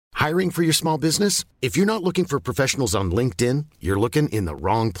Hiring for your small business? If you're not looking for professionals on LinkedIn, you're looking in the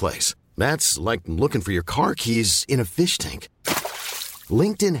wrong place. That's like looking for your car keys in a fish tank.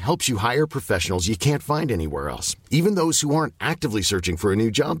 LinkedIn helps you hire professionals you can't find anywhere else, even those who aren't actively searching for a new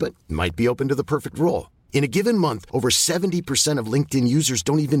job but might be open to the perfect role. In a given month, over 70% of LinkedIn users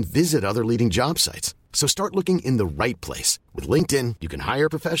don't even visit other leading job sites. So start looking in the right place. With LinkedIn, you can hire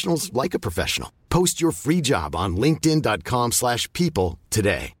professionals like a professional. Post your free job on linkedin.com/people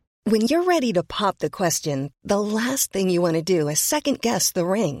today. When you're ready to pop the question, the last thing you want to do is second-guess the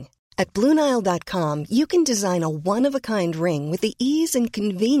ring. At BlueNile.com, you can design a one-of-a-kind ring with the ease and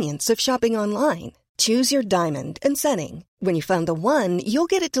convenience of shopping online. Choose your diamond and setting. When you find the one, you'll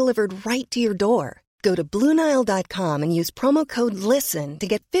get it delivered right to your door. Go to BlueNile.com and use promo code LISTEN to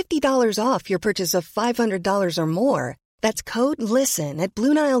get $50 off your purchase of $500 or more. That's code LISTEN at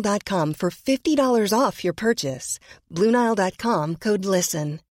BlueNile.com for $50 off your purchase. BlueNile.com, code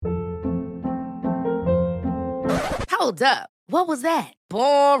LISTEN. Hold up. What was that?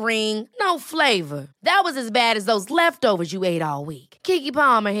 Boring. No flavor. That was as bad as those leftovers you ate all week. Keke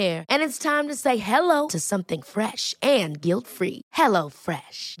Palmer here, and it's time to say hello to something fresh and guilt-free. Hello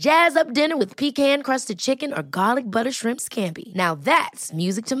Fresh. Jazz up dinner with pecan-crusted chicken or garlic butter shrimp scampi. Now that's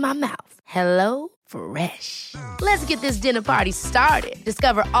music to my mouth. Hello Fresh. Let's get this dinner party started.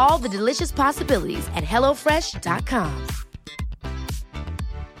 Discover all the delicious possibilities at HelloFresh.com.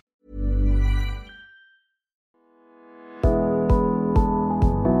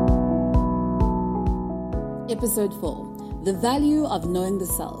 Episode 4. The value of knowing the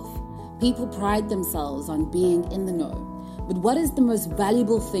self. People pride themselves on being in the know. But what is the most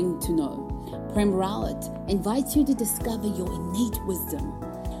valuable thing to know? Prem Rawat invites you to discover your innate wisdom.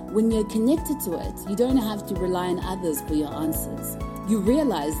 When you're connected to it, you don't have to rely on others for your answers. You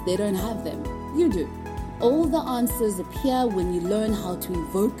realize they don't have them. You do. All the answers appear when you learn how to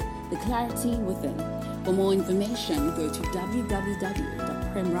evoke the clarity within. For more information, go to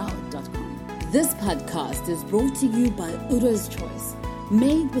www.premrawat.com. This podcast is brought to you by Udo's Choice,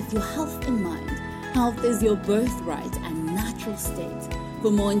 made with your health in mind. Health is your birthright and natural state.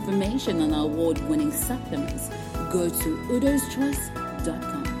 For more information on our award-winning supplements, go to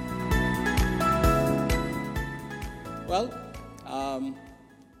udoschoice.com. Well,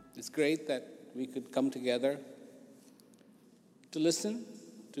 it's great that we could come together to listen,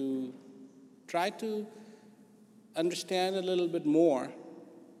 to try to understand a little bit more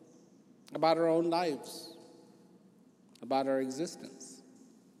about our own lives, about our existence.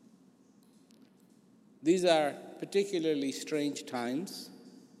 These are particularly strange times,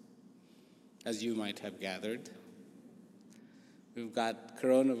 as you might have gathered. We've got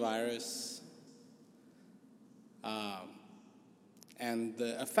coronavirus, and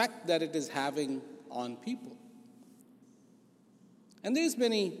the effect that it is having on people. And there's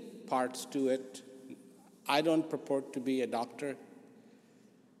many parts to it. I don't purport to be a doctor,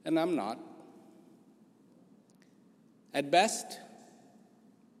 and I'm not. At best,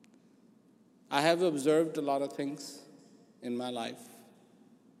 I have observed a lot of things in my life.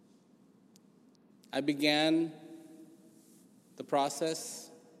 I began the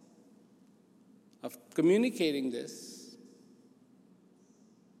process of communicating this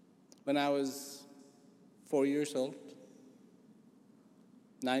when I was 4 years old.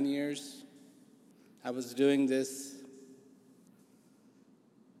 9 years, I was doing this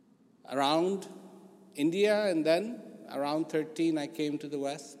around India, and then around 13, I came to the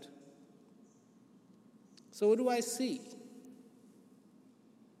West. So what do I see?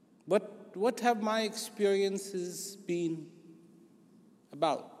 What have my experiences been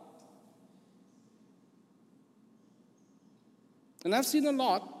about? And I've seen a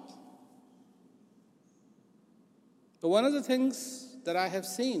lot. But one of the things that I have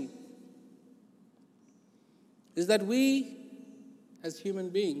seen is that we, as human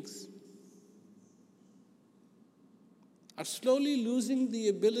beings, are slowly losing the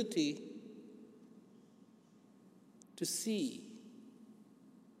ability to see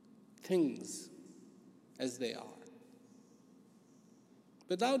things as they are,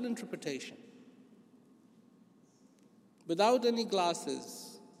 without interpretation, without any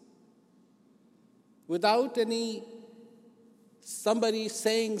glasses, without any somebody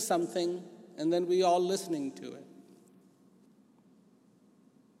saying something and then we all listening to it.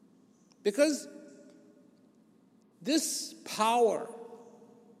 Because this power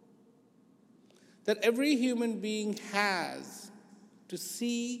that every human being has to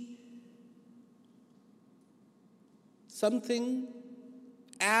see something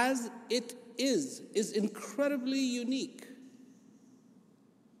as it is incredibly unique.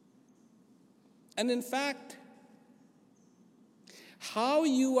 And in fact, How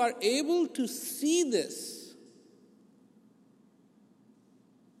you are able to see this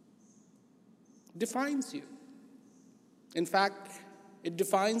defines you. In fact, it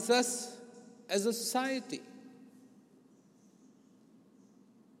defines us as a society.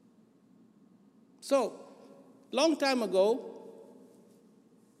 So, long time ago,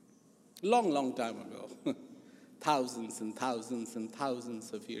 long time ago, thousands and thousands and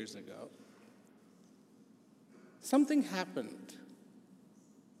thousands of years ago, something happened.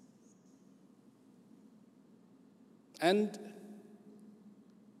 And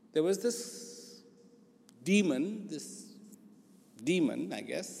there was this demon, I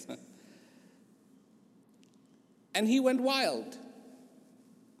guess, and he went wild,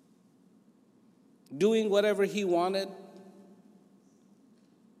 doing whatever he wanted,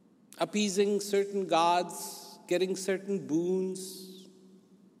 appeasing certain gods, getting certain boons.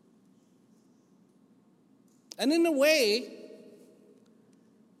 And in a way,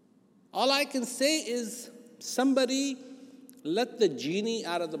 all I can say is somebody let the genie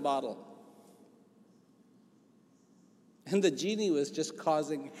out of the bottle. And the genie was just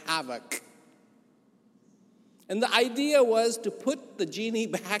causing havoc. And the idea was to put the genie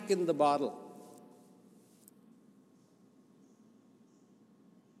back in the bottle.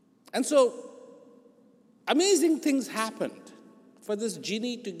 And so, amazing things happened for this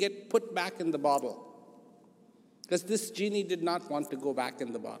genie to get put back in the bottle. Because this genie did not want to go back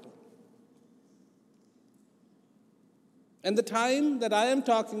in the bottle. And the time that I am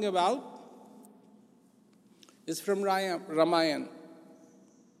talking about is from Ramayana,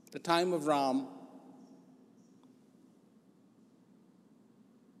 the time of Ram.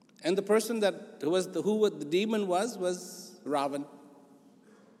 And the person who the demon was Ravan.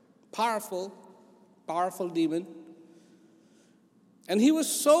 Powerful demon. And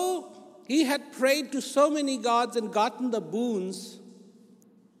he had prayed to so many gods and gotten the boons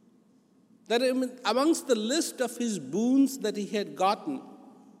that amongst the list of his boons that he had gotten,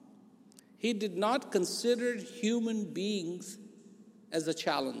 he did not consider human beings as a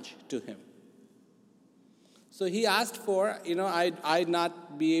challenge to him. So he asked for, I'd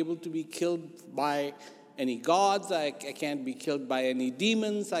not be able to be killed by any gods, I can't be killed by any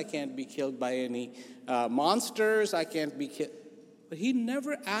demons, I can't be killed by any monsters, I can't be killed. But he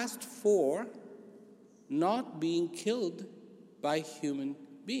never asked for not being killed by human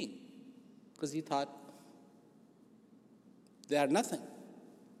being. Because he thought, they are nothing.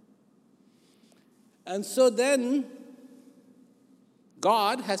 And so then,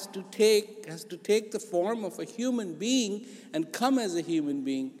 God has to take the form of a human being and come as a human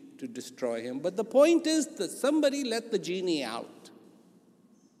being to destroy him. But the point is that somebody let the genie out.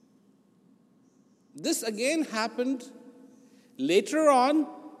 This again happened later on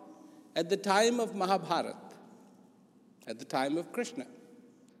at the time of Mahabharata, at the time of Krishna.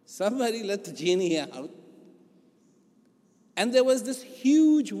 Somebody let the genie out. And there was this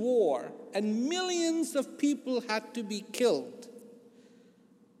huge war, and millions of people had to be killed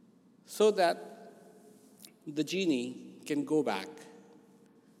so that the genie can go back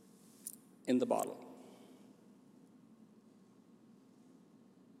in the bottle.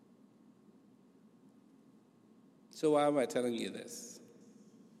 So why am I telling you this?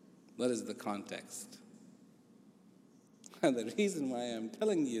 What is the context? And the reason why I'm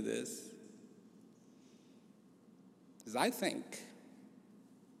telling you this is I think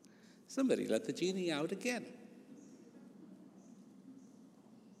somebody let the genie out again.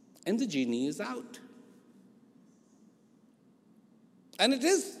 And the genie is out. And it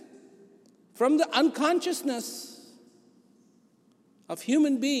is from the unconsciousness of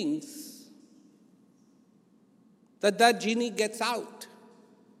human beings that genie gets out.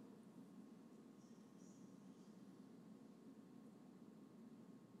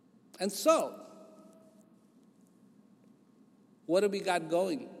 And so, what have we got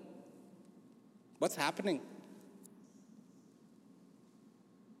going? What's happening?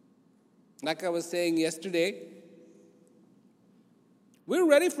 Like I was saying yesterday, we're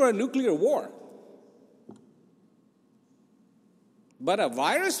ready for a nuclear war. But a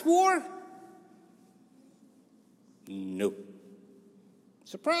virus war? No.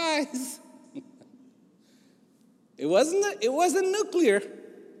 Surprise! It wasn't nuclear.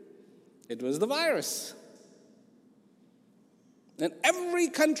 It was the virus. And every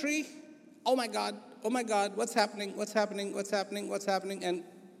country, oh my God, what's happening? And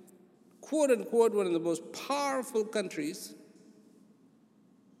quote unquote, one of the most powerful countries,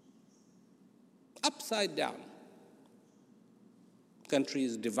 upside down. Country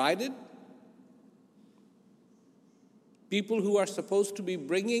is divided. People who are supposed to be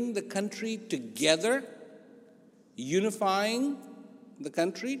bringing the country together, unifying the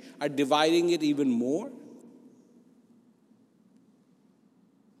country are dividing it even more.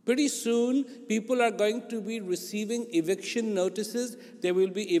 Pretty soon, people are going to be receiving eviction notices. They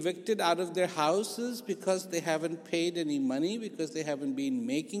will be evicted out of their houses because they haven't paid any money, because they haven't been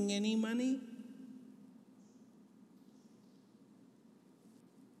making any money.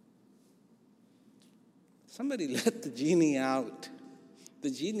 Somebody let the genie out. The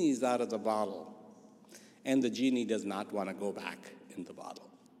genie is out of the bottle, and the genie does not want to go back in the bottle.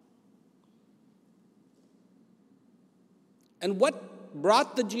 And what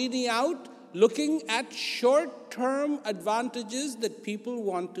brought the genie out? Looking at short-term advantages that people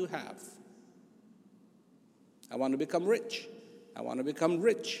want to have. I want to become rich. I want to become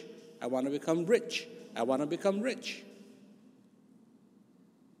rich. I want to become rich. I want to become rich.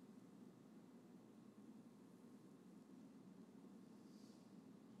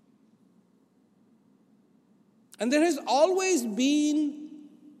 And there has always been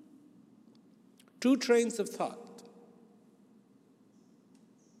two trains of thought.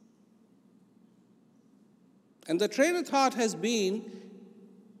 And the train of thought has been,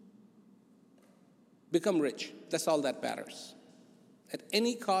 become rich. That's all that matters. At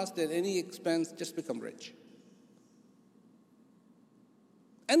any cost, at any expense, just become rich.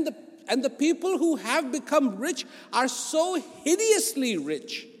 And the people who have become rich are so hideously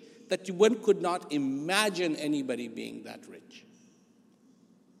rich that one could not imagine anybody being that rich.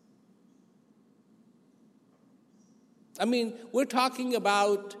 I mean, we're talking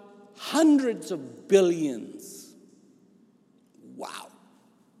about hundreds of billions. Wow.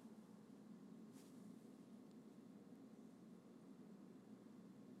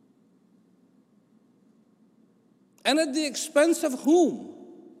 And at the expense of whom?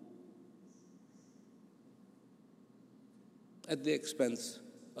 At the expense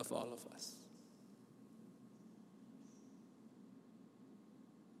of all of us.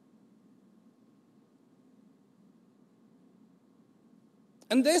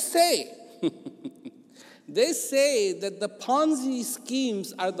 And they say, that the Ponzi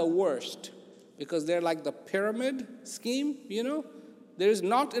schemes are the worst because they're like the pyramid scheme, you know? There's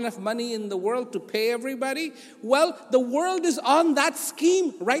not enough money in the world to pay everybody. Well, the world is on that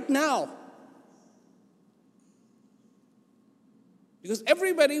scheme right now. Because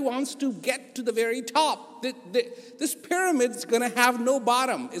everybody wants to get to the very top. This pyramid's going to have no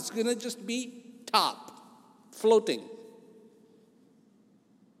bottom. It's going to just be top, floating.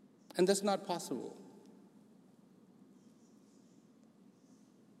 And that's not possible.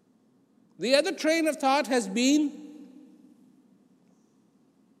 The other train of thought has been,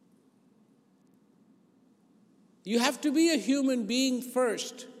 you have to be a human being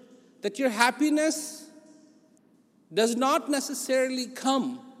first, that your happiness does not necessarily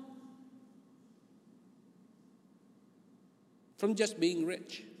come from just being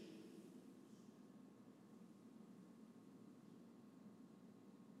rich.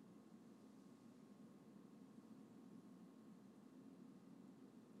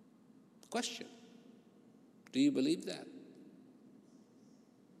 Question: do you believe that?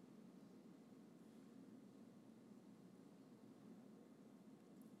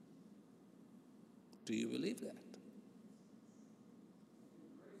 Do you believe that?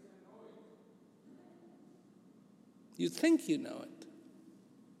 You think you know it.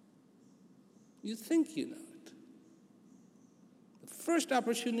 You think you know it. The first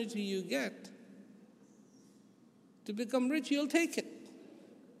opportunity you get to become rich, you'll take it.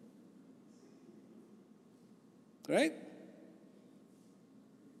 Right?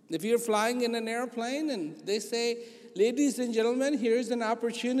 If you're flying in an airplane and they say, ladies and gentlemen, here's an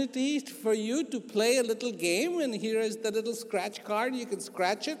opportunity for you to play a little game, and here is the little scratch card, you can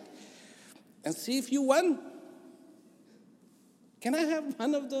scratch it and see if you won. Can I have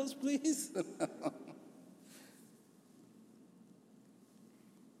one of those, please?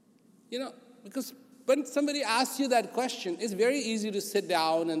 You know, because when somebody asks you that question, it's very easy to sit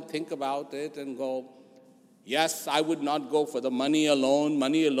down and think about it and go, yes, I would not go for the money alone.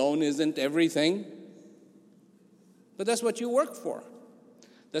 Money alone isn't everything. But that's what you work for.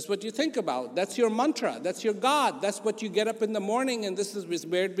 That's what you think about. That's your mantra. That's your God. That's what you get up in the morning, and this is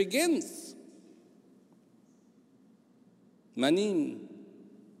where it begins. Money.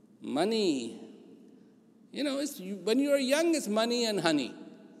 You know, when you're young, it's money and honey.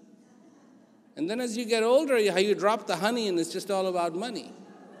 And then as you get older, you drop the honey, and it's just all about money.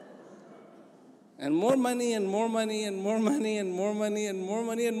 And more money and more money and more money and more money and more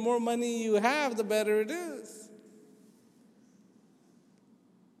money and more money you have, the better it is.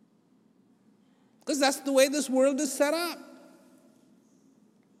 Because that's the way this world is set up.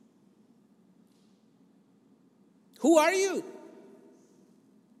 Who are you?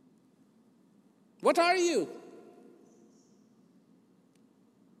 What are you?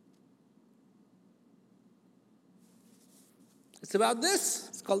 It's about this.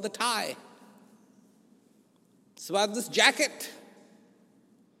 It's called the tie. It's about this jacket.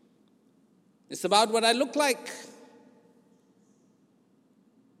 It's about what I look like.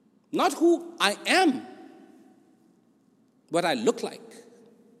 Not who I am, what I look like.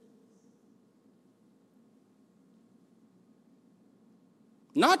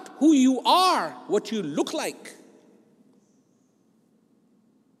 Not who you are, what you look like.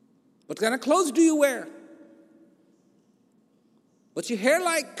 What kind of clothes do you wear? What's your hair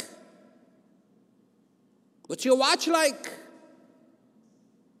like? What's your watch like?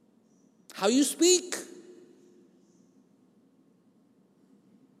 How you speak?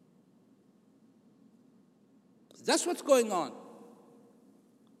 That's what's going on.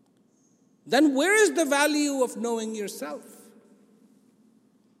 Then where is the value of knowing yourself?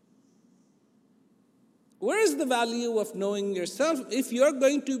 Where is the value of knowing yourself if you're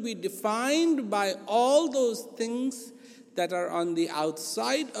going to be defined by all those things that are on the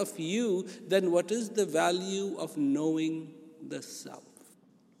outside of you? Then what is the value of knowing the self?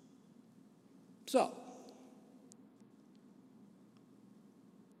 So,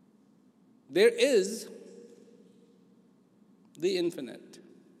 there is the infinite.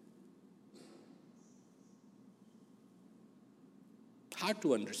 Hard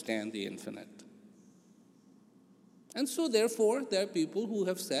to understand the infinite. And so, therefore, there are people who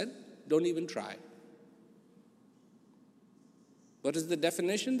have said, don't even try. What is the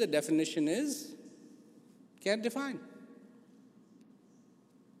definition? The definition is, can't define.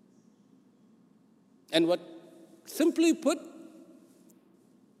 And what, simply put,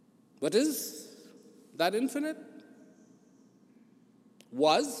 what is that infinite?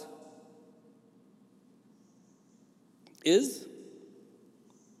 Was, is,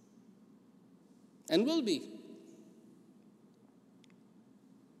 and will be.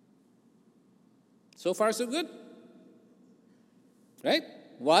 So far, so good. Right?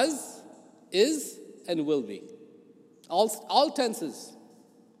 Was, is, and will be. All tenses.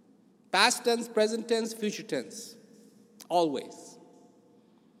 Past tense, present tense, future tense. Always.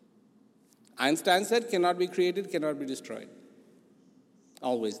 Einstein said, cannot be created, cannot be destroyed.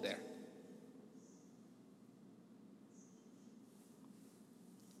 Always there.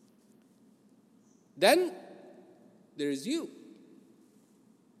 Then there is you.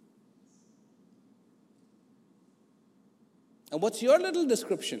 And what's your little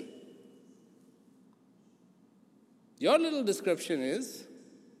description? Your little description is,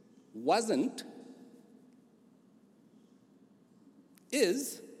 wasn't,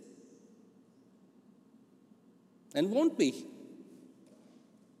 is, and won't be.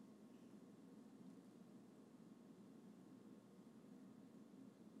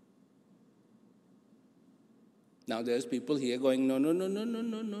 Now there's people here going, no,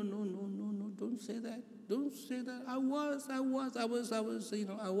 don't say that. Don't say that. I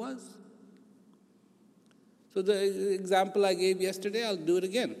was. So the example I gave yesterday, I'll do it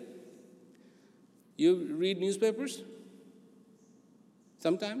again. You read newspapers?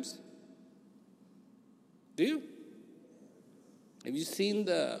 Sometimes? Do you? Have you seen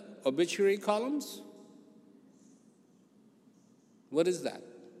the obituary columns? What is that?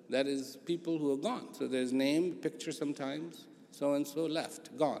 That is people who are gone. So there's name, picture sometimes. So-and-so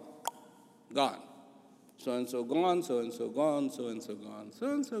left, gone. So-and-so gone, so-and-so gone, so-and-so gone,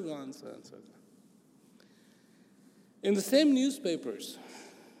 so-and-so gone, so-and-so gone. In the same newspapers,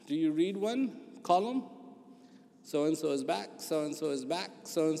 do you read one column? So-and-so is back, so-and-so is back,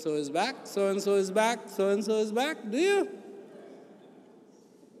 so-and-so is back, so-and-so is back, so-and-so is back. Do you?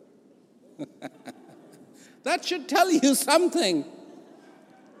 That should tell you something.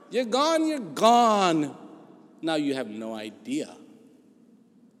 You're gone. Now you have no idea.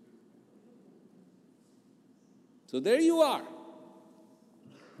 So there you are.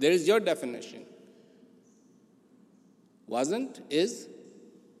 There is your definition. Wasn't, is,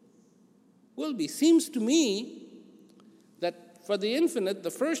 will be. Seems to me that for the infinite,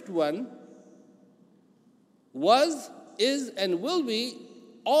 the first one, was, is, and will be,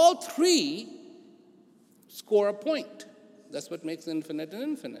 all three score a point. That's what makes infinite an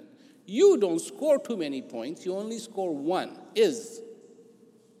infinite. You don't score too many points. You only score one, is.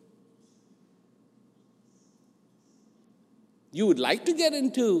 You would like to get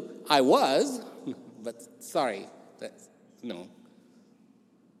into I was, but sorry, that's, no.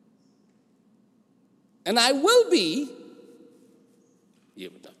 And I will be, yeah,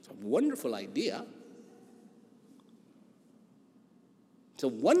 that's a wonderful idea. It's a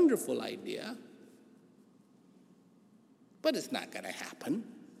wonderful idea, but it's not going to happen.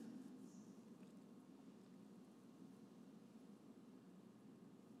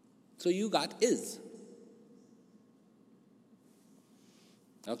 So you got is.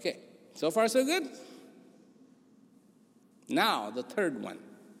 Okay, so far so good? Now, the third one.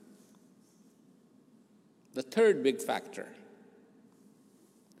 The third big factor.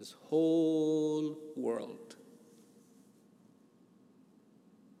 This whole world.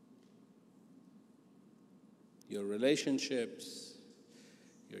 Your relationships,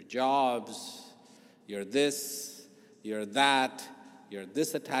 your jobs, your this, your that, your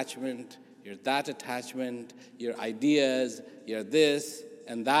this attachment, your that attachment, your ideas, your this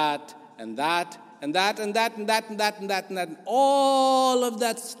and that and that and that and that and that and that and that and that. And all of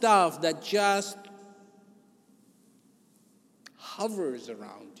that stuff that just hovers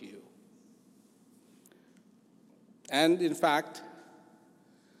around you. And in fact,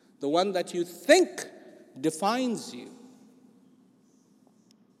 the one that you think defines you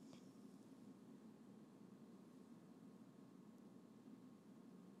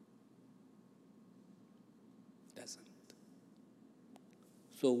doesn't.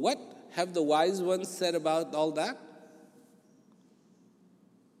 So what have the wise ones said about all that?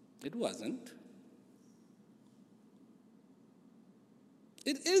 It wasn't.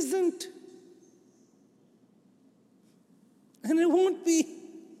 It isn't. And it won't be.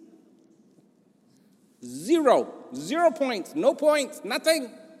 0 points, no points,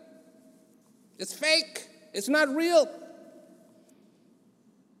 nothing. It's fake. It's not real.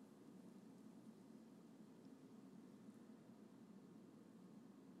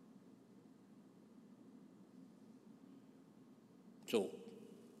 So,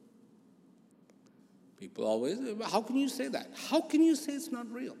 people always, how can you say that? How can you say it's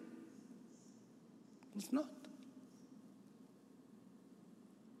not real? It's not.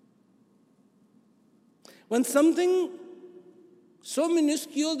 When something so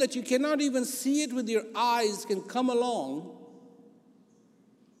minuscule that you cannot even see it with your eyes can come along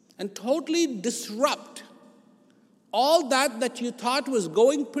and totally disrupt all that you thought was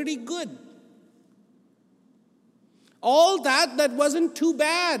going pretty good. All that wasn't too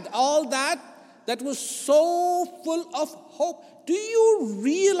bad. All that was so full of hope. Do you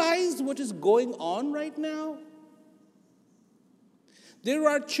realize what is going on right now? There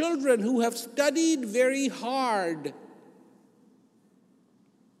are children who have studied very hard.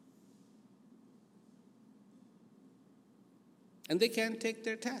 And they can't take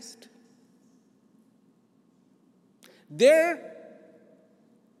their test. Their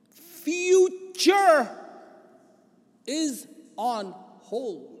future is on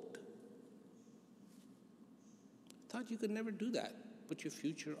hold. I thought you could never do that. Put your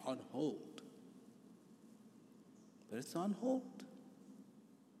future on hold. But it's on hold.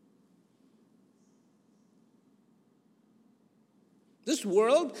 This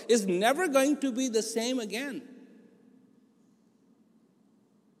world is never going to be the same again.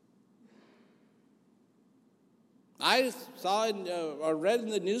 I saw or read in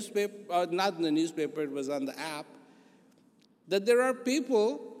the newspaper, not in the newspaper, it was on the app, that there are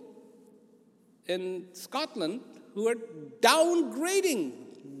people in Scotland who are downgrading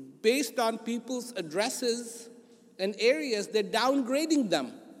based on people's addresses and areas. They're downgrading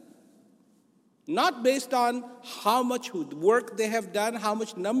them. Not based on how much work they have done, how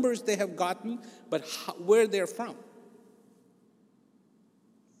much numbers they have gotten, but where they're from.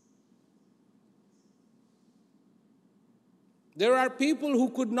 There are people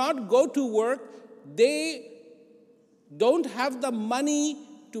who could not go to work. They don't have the money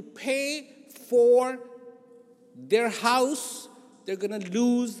to pay for their house. They're going to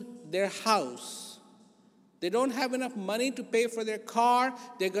lose their house. They don't have enough money to pay for their car.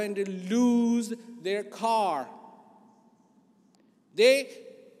 They're going to lose their car. They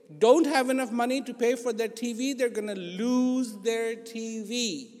don't have enough money to pay for their TV. They're going to lose their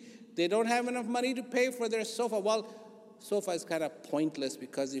TV. They don't have enough money to pay for their sofa. Well, sofa is kind of pointless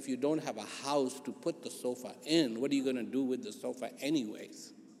because if you don't have a house to put the sofa in, what are you going to do with the sofa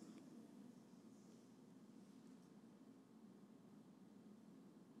anyways?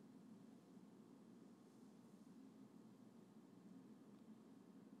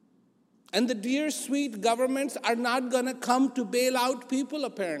 And the dear sweet governments are not going to come to bail out people,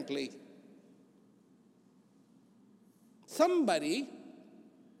 apparently. Somebody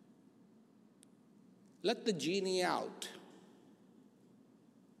let the genie out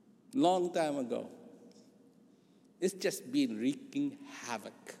long time ago. It's just been wreaking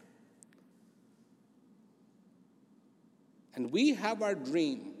havoc. And we have our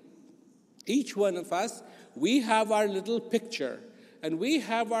dream. Each one of us, we have our little picture. And we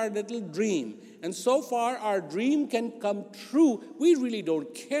have our little dream. And so far, our dream can come true. We really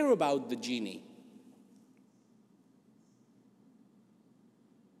don't care about the genie.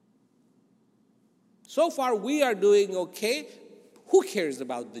 So far, we are doing okay. Who cares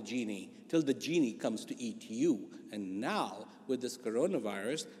about the genie till the genie comes to eat you? And now, with this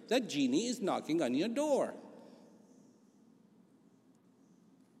coronavirus, that genie is knocking on your door.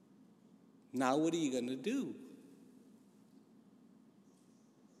 Now, what are you going to do?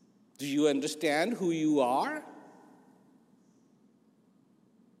 Do you understand who you are?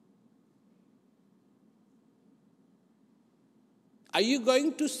 Are you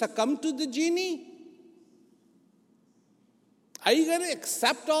going to succumb to the genie? Are you going to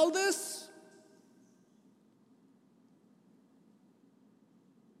accept all this?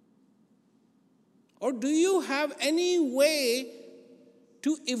 Or do you have any way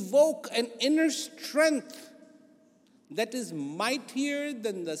to evoke an inner strength that is mightier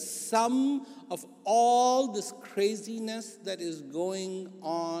than the sum of all this craziness that is going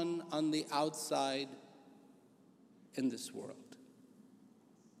on the outside in this world?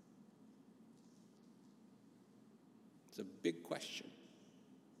 It's a big question.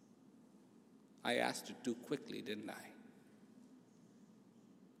 I asked it too quickly, didn't I?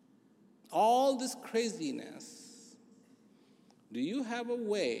 All this craziness, do you have a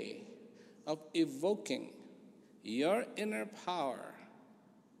way of evoking your inner power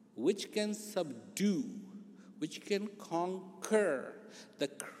which can subdue, which can conquer the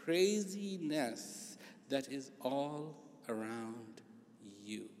craziness that is all around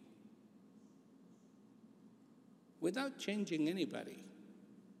you without changing anybody?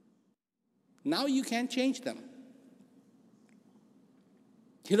 Now you can't change them.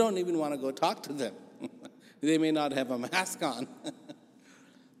 You don't even want to go talk to them. They may not have a mask on.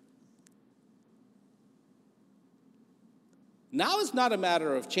 Now it's not a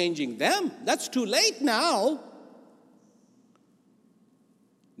matter of changing them. That's too late now.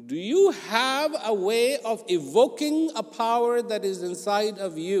 Do you have a way of evoking a power that is inside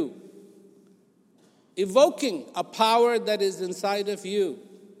of you? Evoking a power that is inside of you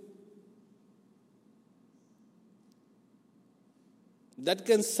that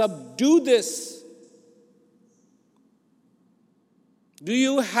can subdue this. Do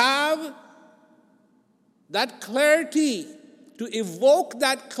you have that clarity to evoke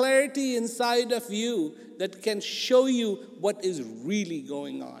that clarity inside of you that can show you what is really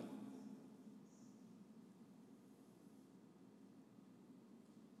going on?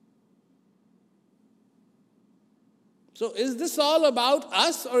 So is this all about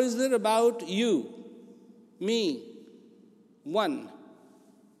us or is it about you, me, one?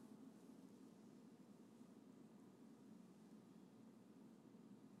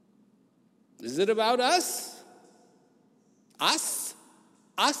 Is it about us? Us?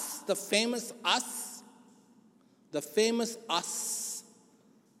 Us, the famous us? The famous us?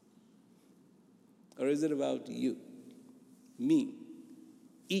 Or is it about you, me,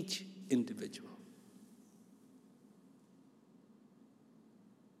 each individual?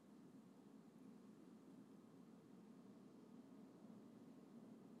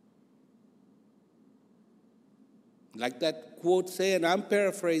 Like that quote say, and I'm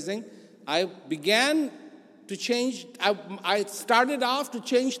paraphrasing, I began to change, I started off to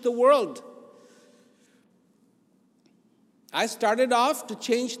change the world. I started off to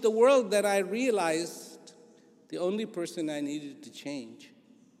change the world, that I realized the only person I needed to change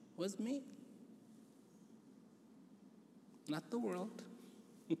was me. Not the world.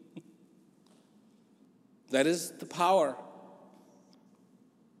 That is the power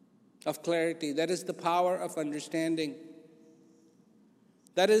of clarity. That is the power of understanding.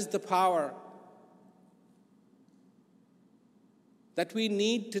 That is the power that we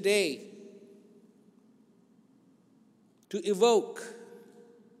need today to evoke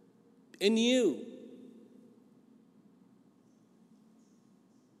in you.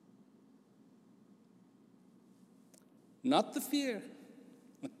 Not the fear,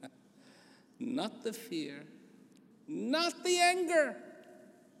 not the fear, not the anger.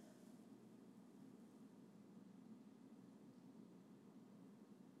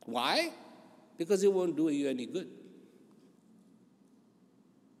 Why? Because it won't do you any good.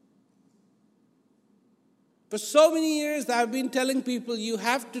 For so many years, I've been telling people you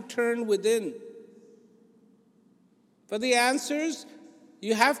have to turn within. For the answers,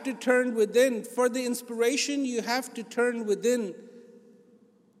 you have to turn within. For the inspiration, you have to turn within.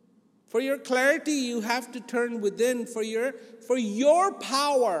 For your clarity, you have to turn within. For your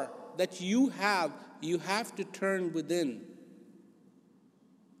power that you have to turn within.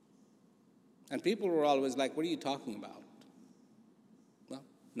 And people were always like, what are you talking about? Well,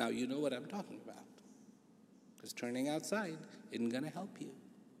 now you know what I'm talking about. Because turning outside isn't going to help you.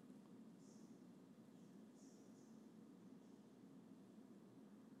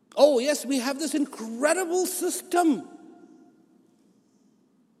 Oh, yes, we have this incredible system.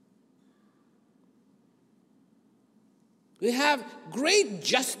 We have great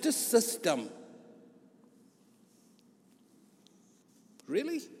justice system.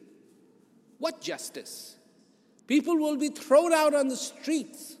 Really? What justice? People will be thrown out on the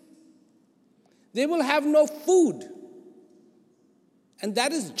streets. They will have no food. And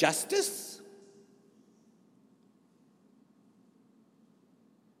that is justice?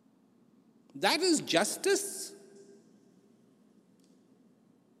 That is justice?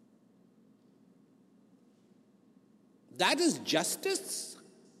 That is justice?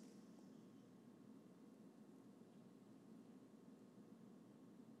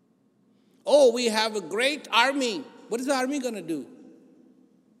 Oh, we have a great army. What is the army going to do?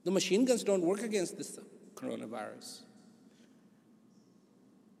 The machine guns don't work against this coronavirus.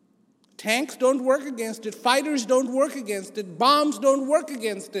 Tanks don't work against it. Fighters don't work against it. Bombs don't work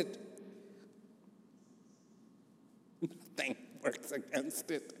against it. Nothing works against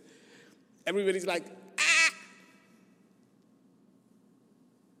it. Everybody's like, ah!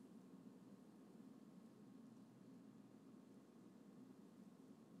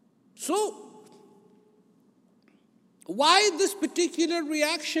 So, why this particular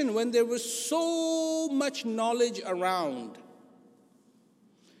reaction when there was so much knowledge around?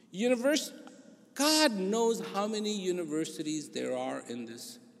 God knows how many universities there are in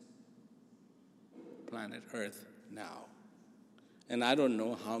this planet Earth now. And I don't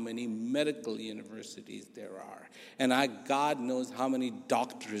know how many medical universities there are. And God knows how many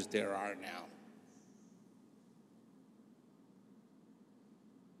doctors there are now.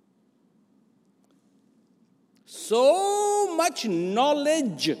 So much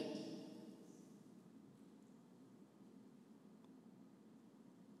knowledge.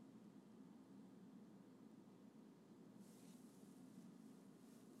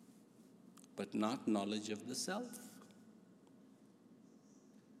 But not knowledge of the self.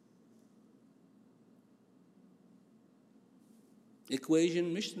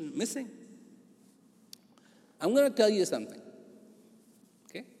 Equation missing. I'm going to tell you something.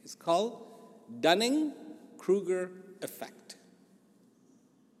 Okay? It's called Dunning-Kruger effect.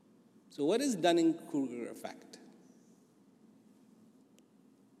 So what is Dunning-Kruger effect?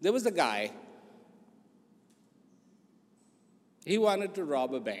 There was a guy, he wanted to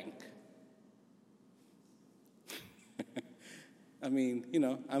rob a bank. I mean,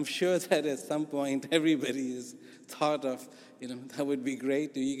 I'm sure that at some point everybody has thought of, that would be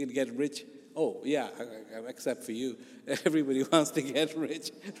great if you could get rich. Oh, yeah, except for you. Everybody wants to get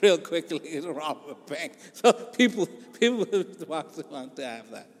rich real quickly and rob a bank. So people want to have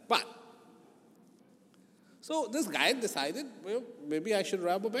that. So this guy decided, well, maybe I should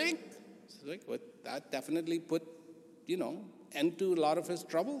rob a bank. So that definitely put, end to a lot of his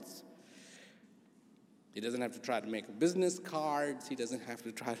troubles. He doesn't have to try to make business cards. He doesn't have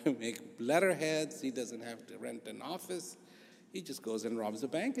to try to make letterheads. He doesn't have to rent an office. He just goes and robs a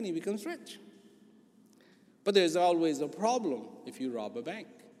bank and he becomes rich. But there's always a problem if you rob a bank,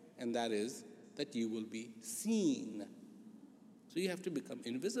 and that is that you will be seen. So you have to become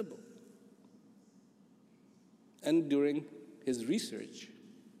invisible. And during his research,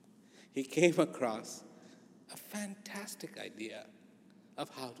 he came across a fantastic idea of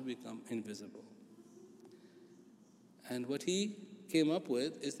how to become invisible. And what he came up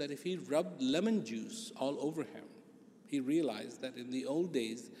with is that if he rubbed lemon juice all over him, he realized that in the old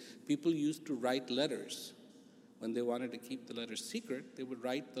days, people used to write letters. When they wanted to keep the letter secret, they would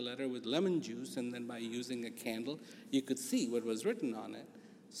write the letter with lemon juice, and then by using a candle, you could see what was written on it.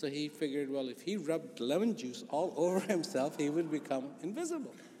 So he figured, well, if he rubbed lemon juice all over himself, he would become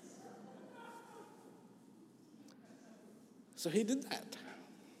invisible. So he did that.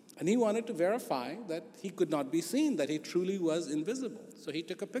 And he wanted to verify that he could not be seen, that he truly was invisible. So he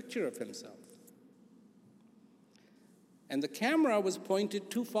took a picture of himself. And the camera was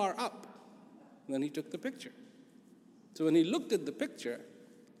pointed too far up when he took the picture. So when he looked at the picture,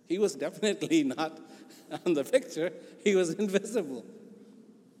 he was definitely not on the picture. He was invisible.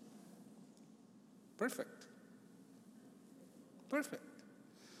 Perfect.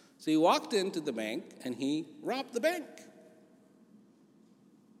 So he walked into the bank and he robbed the bank.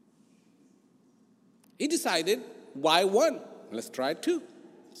 He decided, why one? Let's try two.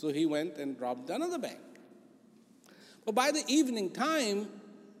 So he went and robbed another bank. But by the evening time,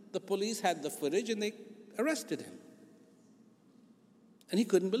 the police had the footage and they arrested him. And he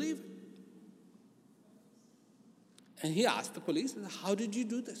couldn't believe it. And he asked the police, how did you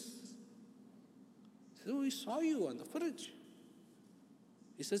do this? He said, we saw you on the footage.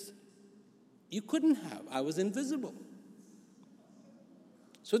 He says, you couldn't have. I was invisible.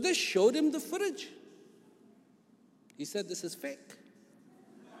 So they showed him the footage. He said, this is fake.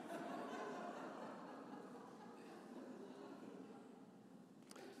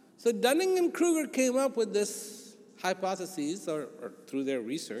 So Dunning and Kruger came up with this hypothesis, or through their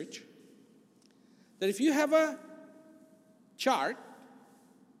research, that if you have a chart,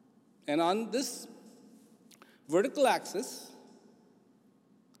 and on this vertical axis,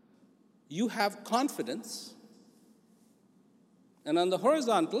 you have confidence, and on the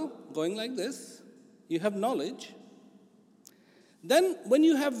horizontal, going like this, you have knowledge. Then when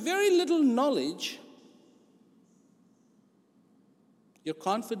you have very little knowledge, your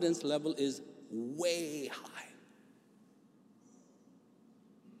confidence level is way high.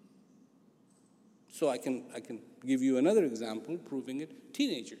 So I can give you another example proving it.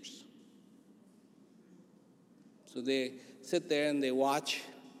 Teenagers. So they sit there and they watch,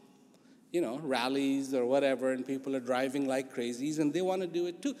 rallies or whatever, and people are driving like crazies, and they want to do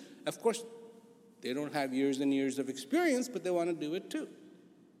it too. Of course, they don't have years and years of experience, but they want to do it too.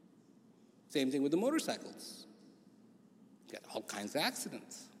 Same thing with the motorcycles. Get all kinds of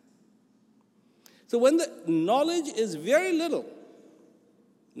accidents. So when the knowledge is very little,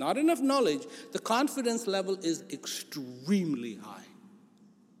 not enough knowledge, the confidence level is extremely high.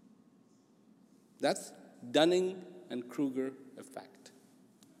 That's Dunning and Kruger effect.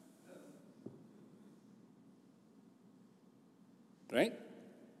 Right?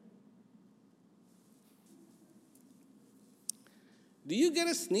 Do you get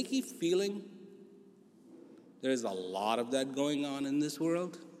a sneaky feeling there's a lot of that going on in this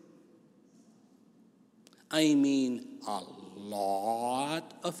world? I mean, a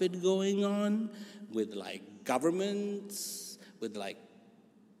lot of it going on with governments, with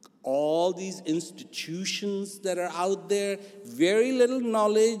all these institutions that are out there, very little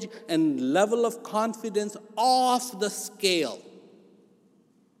knowledge and level of confidence off the scale.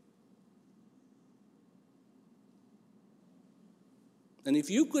 And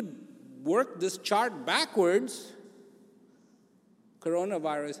if you could work this chart backwards,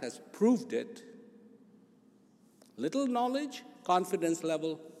 coronavirus has proved it. Little knowledge, confidence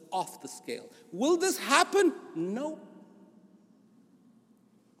level off the scale. Will this happen? No.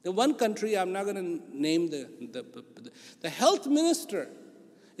 The one country, I'm not going to name the health minister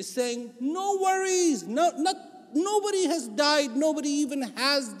is saying, no worries, nobody has died, nobody even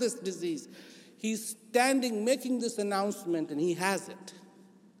has this disease. He's standing, making this announcement, and he has it.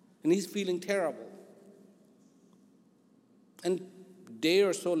 And he's feeling terrible. And a day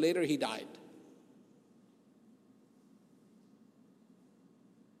or so later, he died.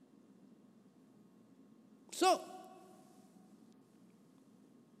 So,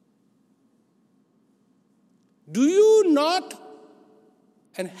 do you not,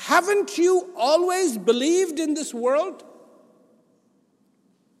 and haven't you always believed in this world?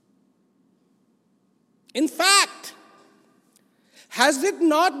 In fact, has it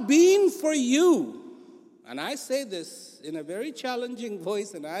not been for you, and I say this in a very challenging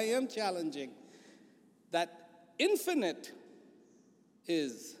voice, and I am challenging, that infinite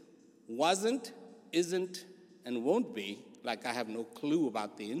wasn't, isn't, and won't be, like I have no clue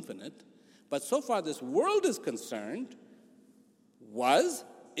about the infinite, but so far this world is concerned, was,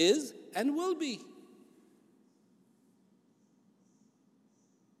 is, and will be.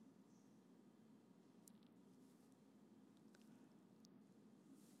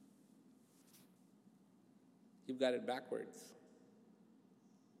 You've got it backwards.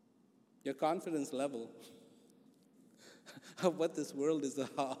 Your confidence level of what this world is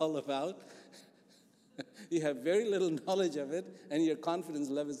all about, you have very little knowledge of it, and your confidence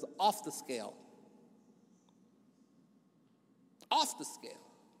level is off the scale. Off the scale.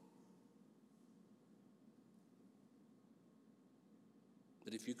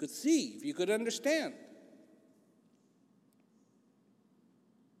 But if you could see, if you could understand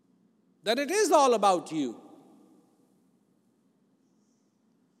that it is all about you,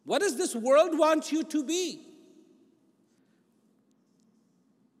 what does this world want you to be?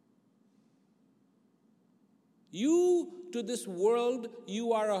 You, to this world,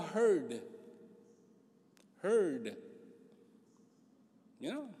 you are a herd. Herd.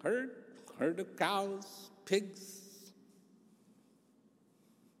 Herd of cows, pigs.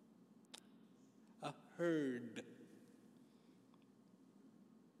 A herd.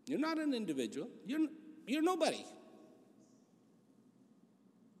 You're not an individual. You're nobody.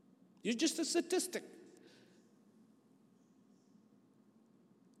 You're just a statistic.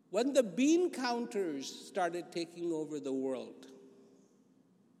 When the bean counters started taking over the world,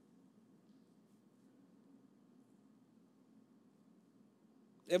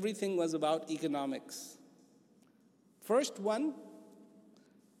 everything was about economics. First one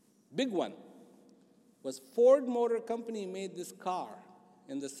big one, was Ford Motor Company made this car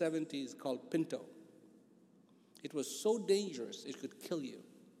in the 70s called Pinto. It was so dangerous, it could kill you.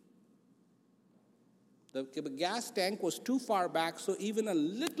 The gas tank was too far back, so even a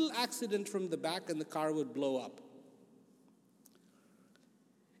little accident from the back and the car would blow up.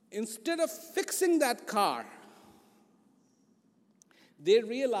 Instead of fixing that car, they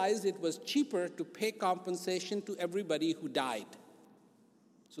realized it was cheaper to pay compensation to everybody who died.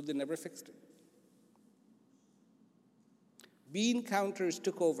 So they never fixed it. Bean counters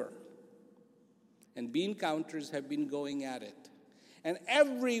took over. And bean counters have been going at it. And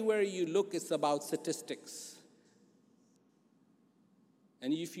everywhere you look, it's about statistics.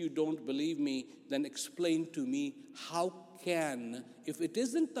 And if you don't believe me, then explain to me how can, if it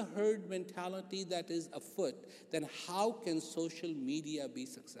isn't the herd mentality that is afoot, then how can social media be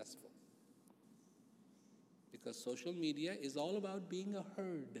successful? Because social media is all about being a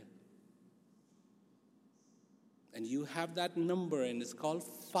herd. And you have that number, and it's called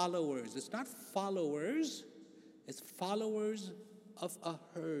followers. It's not followers, it's followers of a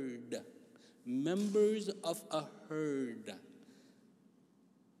herd, members of a herd.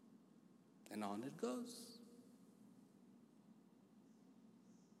 And on it goes.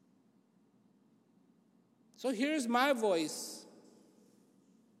 So here's my voice.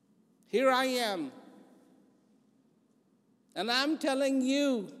 Here I am. And I'm telling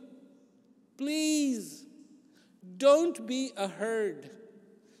you, please, don't be a herd.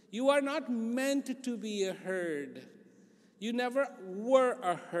 You are not meant to be a herd. You never were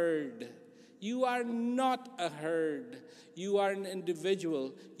a herd. You are not a herd. You are an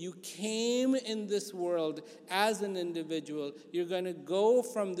individual. You came in this world as an individual. You're going to go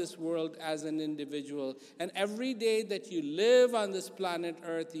from this world as an individual. And every day that you live on this planet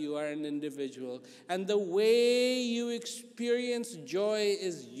Earth, you are an individual. And the way you experience joy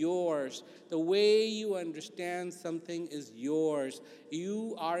is yours. The way you understand something is yours.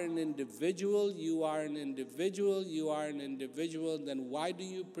 You are an individual. You are an individual. You are an individual. Then why do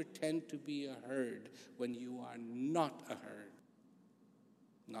you pretend to be a herd when you are not a herd?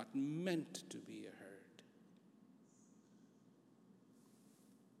 Not meant to be a herd.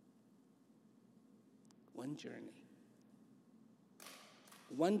 One journey.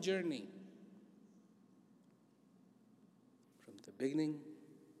 One journey. From the beginning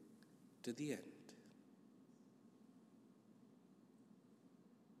to the end.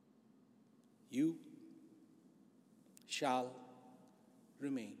 You shall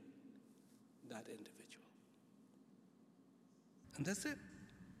remain that individual. And that's it.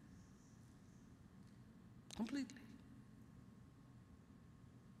 Completely.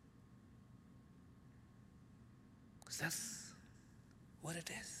 Because that's what it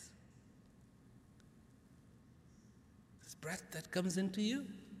is. This breath that comes into you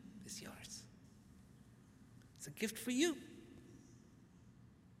is yours. It's a gift for you.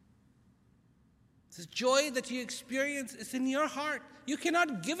 This joy that you experience is in your heart. You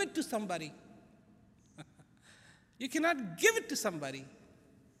cannot give it to somebody. You cannot give it to somebody.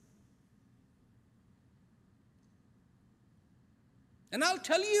 And I'll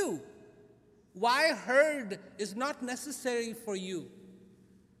tell you why herd is not necessary for you.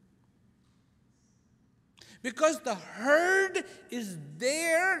 Because the herd is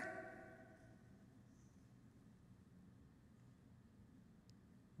there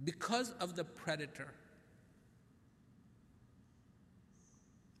because of the predator.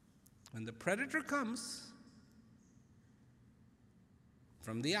 When the predator comes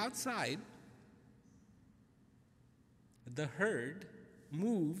from the outside, the herd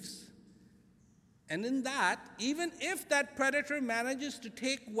moves, and in that, even if that predator manages to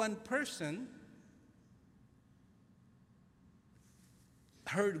take one person,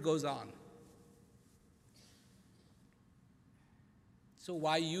 herd goes on. So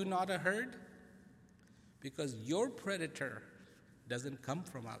why you not a herd? Because your predator doesn't come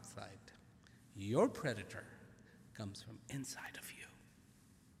from outside. Your predator comes from inside of you.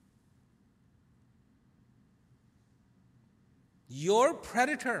 Your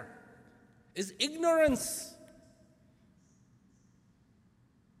predator is ignorance.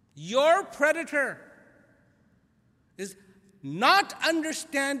 Your predator is not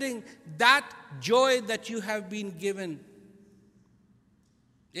understanding that joy that you have been given.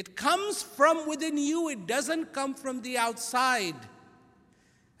 It comes from within you. It doesn't come from the outside.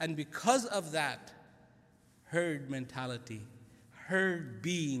 And because of that, herd mentality, herd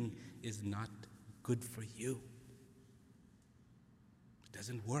being is not good for you. It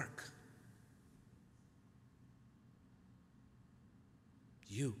doesn't work.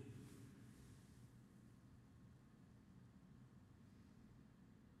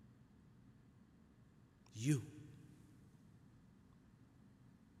 you.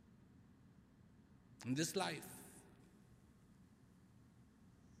 In this life,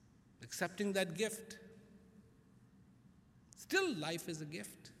 accepting that gift. Still, life is a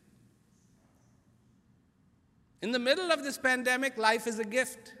gift. In the middle of this pandemic, life is a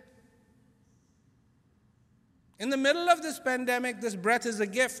gift. In the middle of this pandemic, this breath is a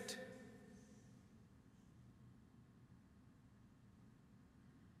gift.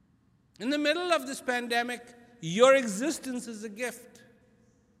 In the middle of this pandemic, your existence is a gift.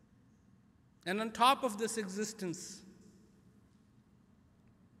 And on top of this existence,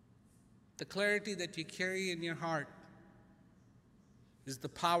 the clarity that you carry in your heart is the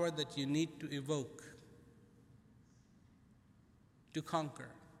power that you need to evoke to conquer.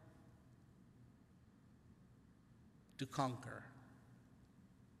 To conquer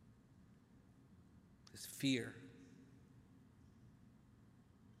this fear.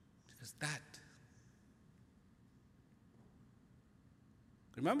 Because that.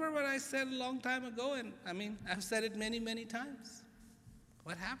 Remember what I said a long time ago, and I've said it many, many times.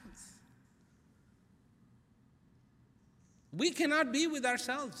 What happens? We cannot be with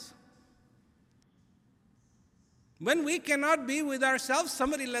ourselves. When we cannot be with ourselves,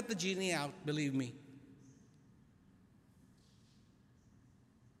 somebody let the genie out, believe me.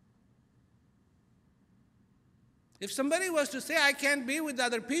 If somebody was to say, I can't be with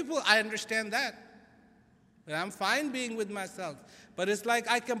other people, I understand that. But I'm fine being with myself. But it's like,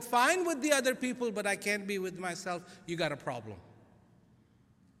 I can fine with the other people, but I can't be with myself. You got a problem.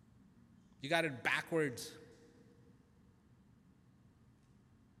 You got it backwards.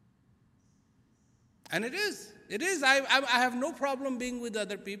 And it is. It is. I have no problem being with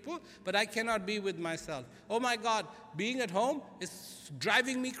other people, but I cannot be with myself. Oh my God, being at home is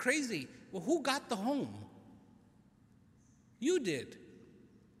driving me crazy. Well, who got the home? You did.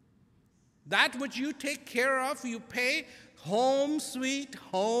 That which you take care of, you pay, home sweet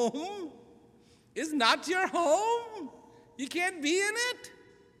home, is not your home. You can't be in it.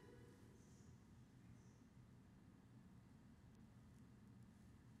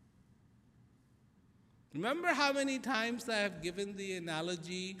 Remember how many times I have given the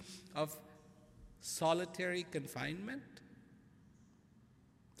analogy of solitary confinement?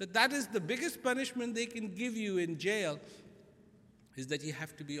 That is the biggest punishment they can give you in jail, is that you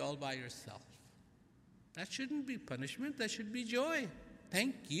have to be all by yourself. That shouldn't be punishment, that should be joy.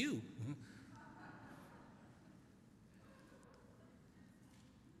 Thank you.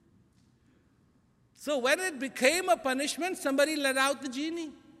 So when it became a punishment, somebody let out the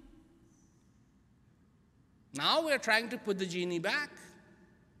genie. Now we're trying to put the genie back.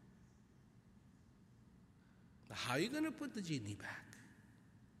 How are you going to put the genie back?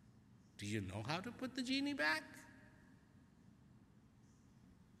 Do you know how to put the genie back?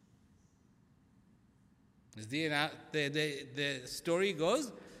 As the story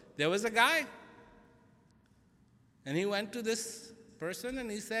goes, there was a guy, and he went to this person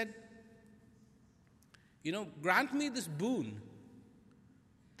and he said, grant me this boon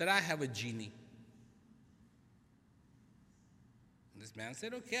that I have a genie. And this man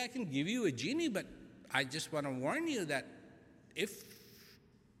said, okay, I can give you a genie, but I just want to warn you that if,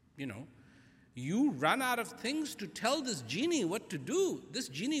 you run out of things to tell this genie what to do, this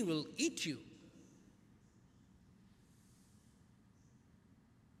genie will eat you.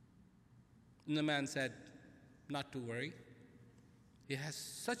 And the man said, not to worry. He has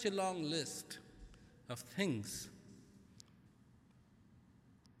such a long list of things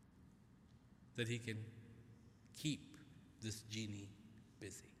that he can keep this genie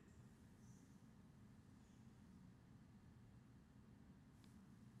busy.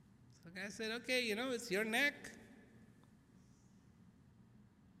 So the guy said, okay, it's your neck.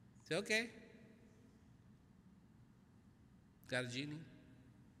 It's okay. Got a genie.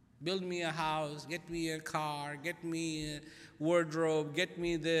 Build me a house, get me a car, get me a wardrobe, get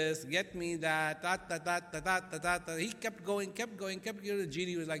me this, get me that, He kept going. The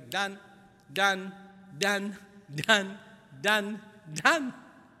genie was like, done.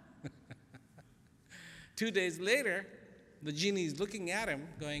 2 days later, the genie is looking at him,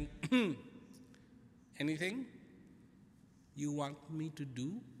 going, anything you want me to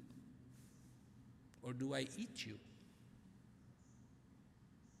do, or do I eat you?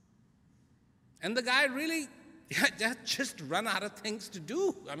 And the guy really had just run out of things to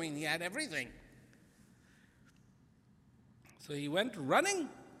do. He had everything. So he went running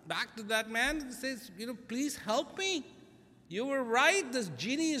back to that man and says, please help me. You were right. This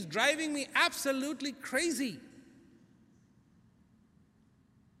genie is driving me absolutely crazy.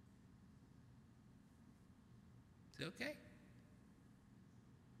 He said, okay.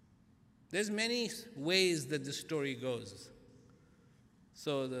 There's many ways that this story goes.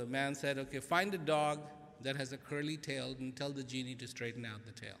 So the man said, okay, find a dog that has a curly tail and tell the genie to straighten out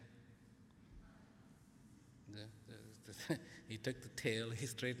the tail. He took the tail, he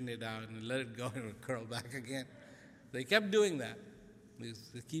straightened it out, and let it go, and it would curl back again. They kept doing that.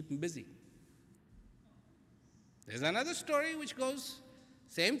 They keep him busy. There's another story which goes,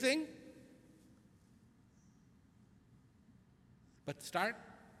 same thing. But start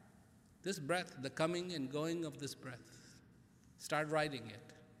this breath, the coming and going of this breath. Start writing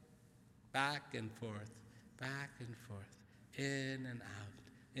it. Back and forth, in and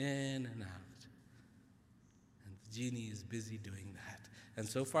out, in and out. And the genie is busy doing that. And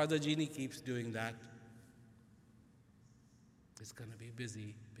so far the genie keeps doing that. It's going to be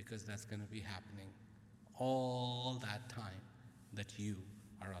busy because that's going to be happening all that time that you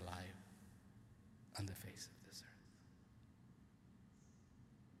are alive on the face of this earth.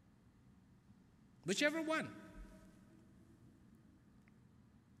 Whichever one.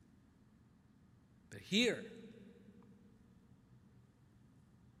 But here,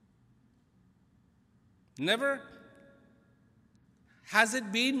 never has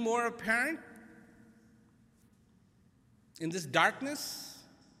it been more apparent in this darkness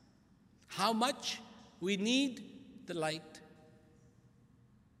how much we need the light.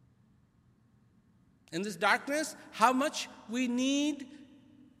 In this darkness, how much we need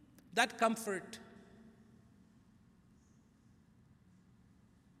that comfort.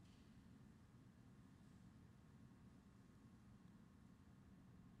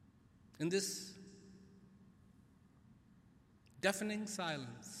 In this deafening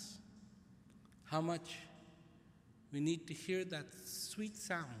silence, how much we need to hear that sweet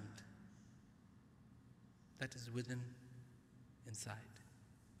sound that is within, inside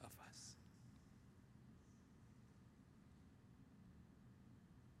of us.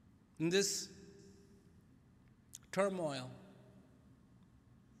 In this turmoil,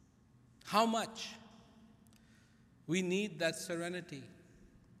 how much we need that serenity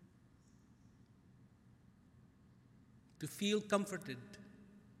to feel comforted,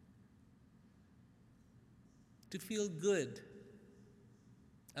 to feel good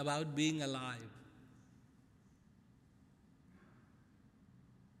about being alive,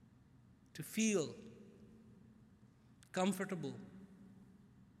 to feel comfortable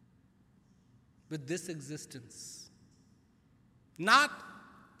with this existence. Not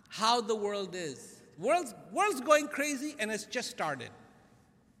how the world is. World's going crazy and it's just started.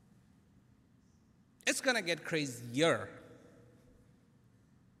 It's going to get crazier.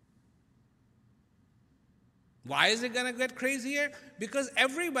 Why is it going to get crazier? Because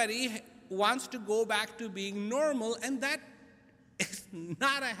everybody wants to go back to being normal, and that is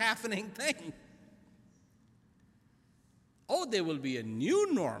not a happening thing. Oh, there will be a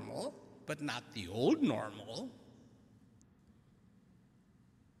new normal, but not the old normal.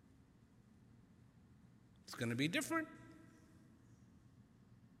 It's going to be different.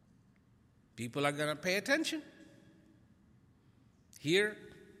 People are going to pay attention. Here,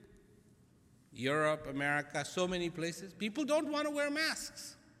 Europe, America, so many places, people don't want to wear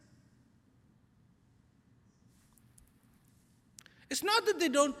masks. It's not that they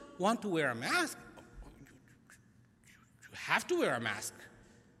don't want to wear a mask. You have to wear a mask.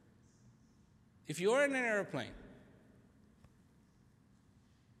 If you're in an airplane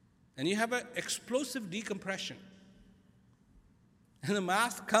and you have an explosive decompression, and the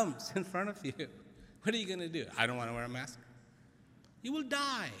mask comes in front of you, what are you going to do? I don't want to wear a mask. You will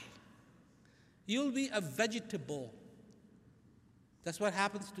die. You'll be a vegetable. That's what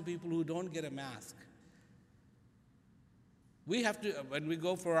happens to people who don't get a mask. We have to, when we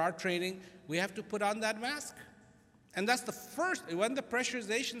go for our training, we have to put on that mask. And that's the first, when the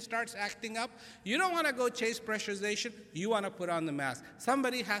pressurization starts acting up, you don't want to go chase pressurization, you want to put on the mask.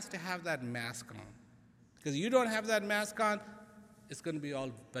 Somebody has to have that mask on. Because you don't have that mask on, it's going to be all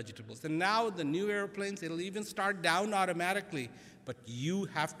vegetables. And now the new airplanes, it'll even start down automatically, but you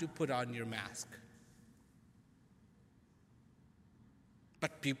have to put on your mask.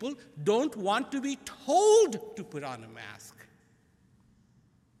 But people don't want to be told to put on a mask.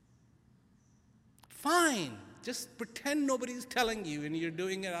 Fine, just pretend nobody's telling you and you're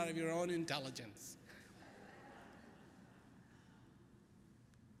doing it out of your own intelligence.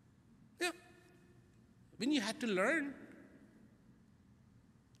 Yeah. When you had to learn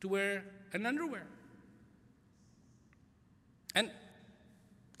to wear an underwear. And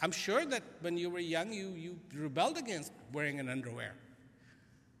I'm sure that when you were young, you rebelled against wearing an underwear.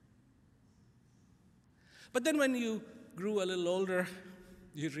 But then when you grew a little older,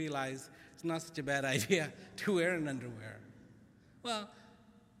 you realize it's not such a bad idea to wear an underwear. Well,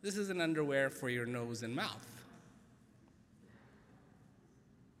 This is an underwear for your nose and mouth.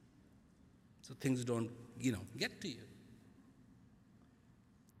 So things don't, get to you.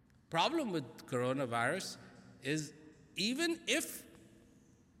 Problem with coronavirus is even if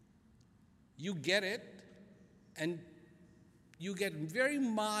you get it and you get very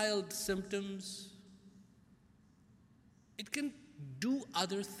mild symptoms, it can do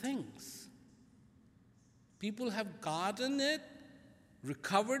other things. People have gotten it,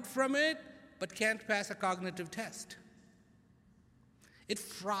 recovered from it, but can't pass a cognitive test. It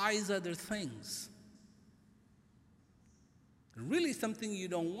fries other things. Really something you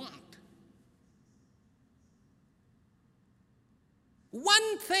don't want.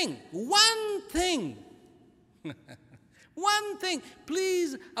 One thing, one thing.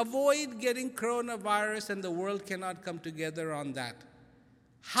 Please avoid getting coronavirus and the world cannot come together on that.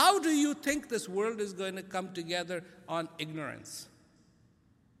 How do you think this world is going to come together on ignorance?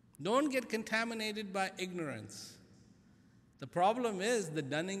 Don't get contaminated by ignorance. The problem is the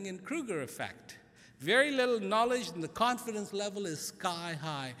Dunning and Kruger effect. Very little knowledge and the confidence level is sky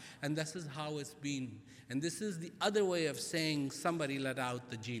high, and this is how it's been. And this is the other way of saying somebody let out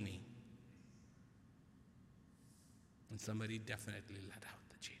the genie. And somebody definitely let out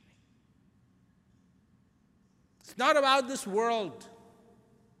the genie. It's not about this world.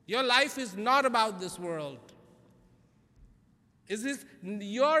 Your life is not about this world.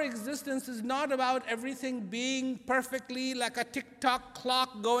 Your existence is not about everything being perfectly like a tick-tock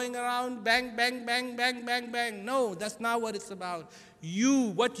clock going around, bang, bang, bang, bang, bang, bang. No, that's not what it's about.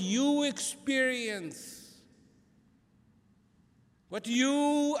 What you experience, what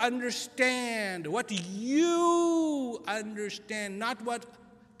you understand, not what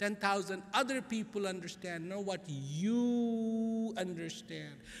 10,000 other people understand. No, what you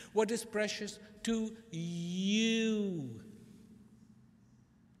understand, what is precious to you.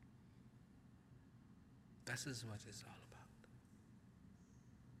 This is what it's all about.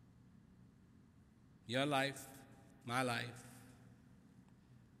 Your life, my life,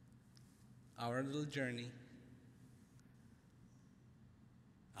 our little journey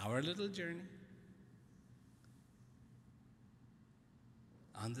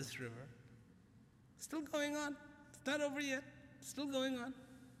on this river, still going on. It's not over yet. Still going on.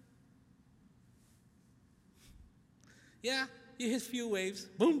 Yeah. You hit a few waves.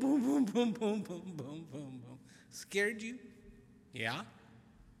 Boom, boom, boom, boom, boom, boom, boom, boom, boom. Scared you? Yeah.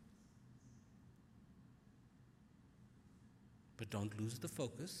 But don't lose the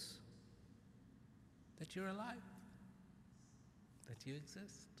focus that you're alive, that you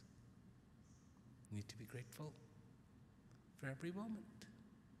exist. You need to be grateful for every moment.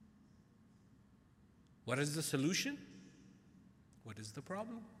 What is the solution? What is the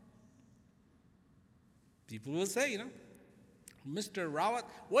problem? People will say, Mr. Rawat,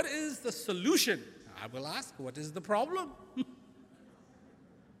 what is the solution? I will ask, what is the problem?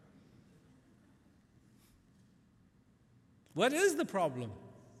 What is the problem?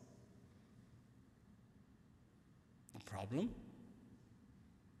 The problem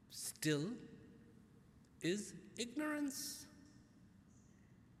still is ignorance.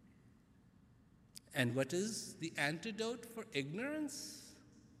 And what is the antidote for ignorance?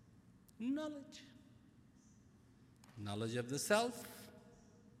 Knowledge. Knowledge of the self,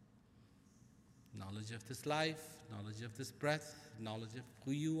 knowledge of this life, knowledge of this breath, knowledge of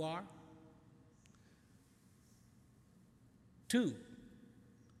who you are. 2,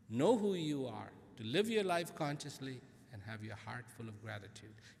 know who you are, to live your life consciously and have your heart full of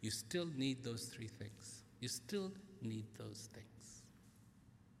gratitude. You still need those 3 things. You still need those things.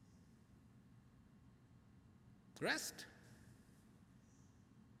 Rest.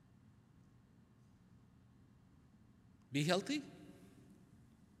 Be healthy.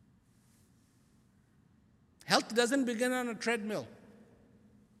 Health doesn't begin on a treadmill.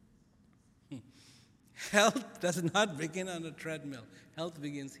 Health does not begin on a treadmill. Health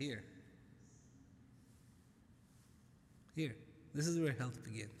begins here. Here. This is where health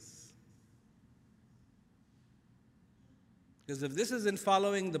begins. Because if this isn't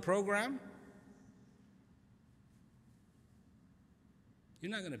following the program, you're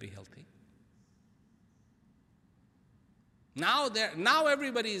not going to be healthy. Now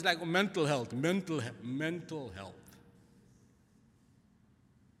everybody is like mental health.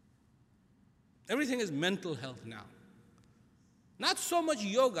 Everything is mental health now. Not so much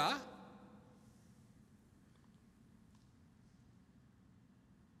yoga.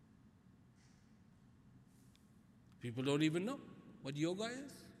 People don't even know what yoga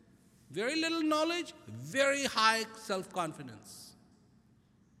is. Very little knowledge, very high self-confidence.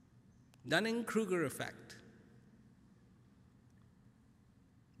 Dunning-Kruger effect.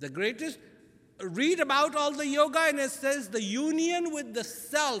 The greatest, read about all the yoga and it says the union with the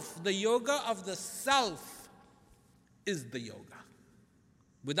self, the yoga of the self is the yoga.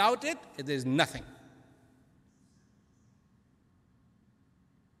 Without it, there's nothing.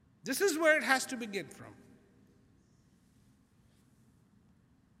 This is where it has to begin from.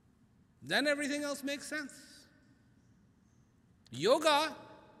 Then everything else makes sense. Yoga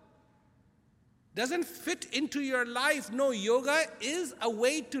doesn't fit into your life. No, yoga is a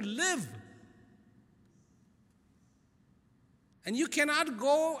way to live. And you cannot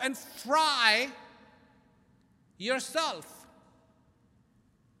go and fry yourself.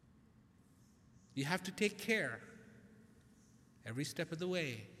 You have to take care every step of the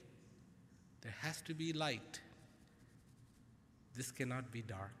way. There has to be light. This cannot be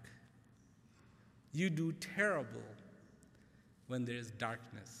dark. You do terrible when there is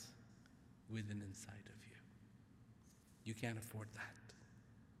darkness within inside of you. You can't afford that.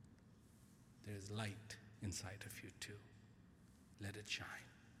 There is light inside of you too. Let it shine.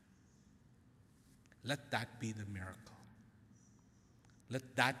 Let that be the miracle.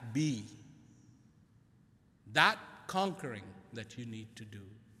 Let that be that conquering that you need to do,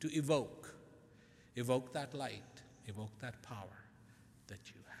 to evoke that light, evoke that power that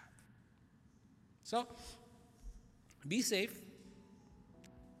you have. So, be safe,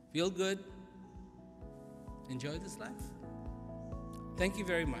 feel good, enjoy this life. Thank you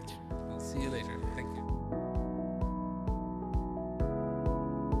very much. I'll see you later. Thank you.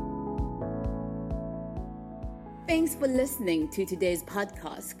 Thanks for listening to today's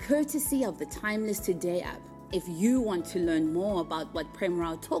podcast, courtesy of the Timeless Today app. If you want to learn more about what Prem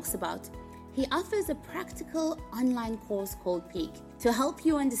Rao talks about, he offers a practical online course called Peak to help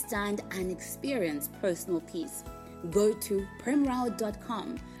you understand and experience personal peace. Go to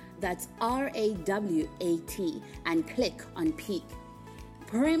premrao.com, that's RAWAT, and click on Peak.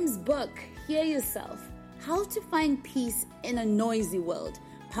 Prem's book, Hear Yourself, How to Find Peace in a Noisy World,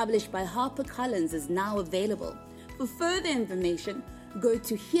 published by HarperCollins, is now available. For further information, go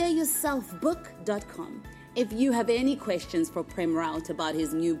to hearyourselfbook.com. If you have any questions for Prem Rao about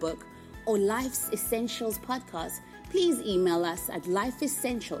his new book or Life's Essentials podcast, please email us at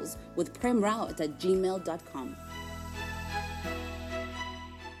lifeessentialswithpremrao@gmail.com.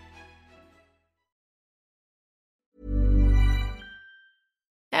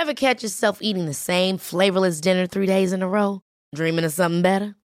 Ever catch yourself eating the same flavorless dinner 3 days in a row? Dreaming of something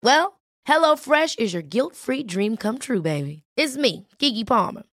better? Well, HelloFresh is your guilt-free dream come true, baby. It's me, Keke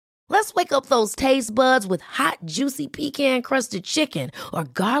Palmer. Let's wake up those taste buds with hot, juicy pecan-crusted chicken or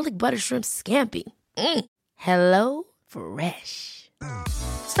garlic butter shrimp scampi. Hello Fresh.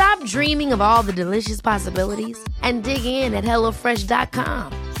 Stop dreaming of all the delicious possibilities and dig in at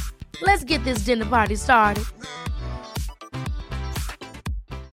HelloFresh.com. Let's get this dinner party started.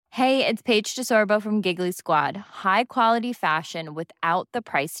 Hey, it's Paige DeSorbo from Giggly Squad. High quality fashion without the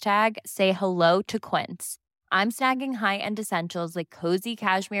price tag. Say hello to Quince. I'm snagging high-end essentials like cozy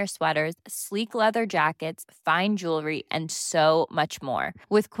cashmere sweaters, sleek leather jackets, fine jewelry, and so much more.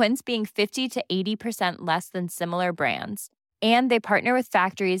 With Quince being 50 to 80% less than similar brands. And they partner with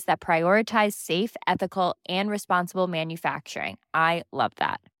factories that prioritize safe, ethical, and responsible manufacturing. I love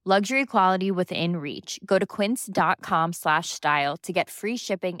that. Luxury quality within reach. Go to quince.com/style to get free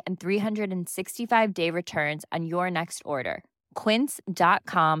shipping and 365-day returns on your next order.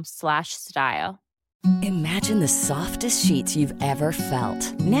 Quince.com/style. Imagine the softest sheets you've ever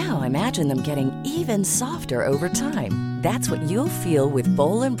felt. Now imagine them getting even softer over time. That's what you'll feel with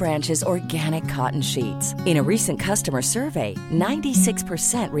Boll & Branch's organic cotton sheets. In a recent customer survey,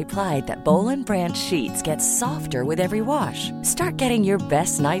 96% replied that Boll & Branch sheets get softer with every wash. Start getting your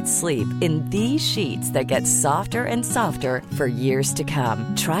best night's sleep in these sheets that get softer and softer for years to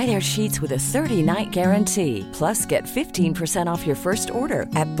come. Try their sheets with a 30-night guarantee. Plus, get 15% off your first order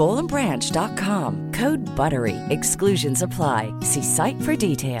at bollandbranch.com. Code BUTTERY. Exclusions apply. See site for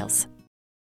details.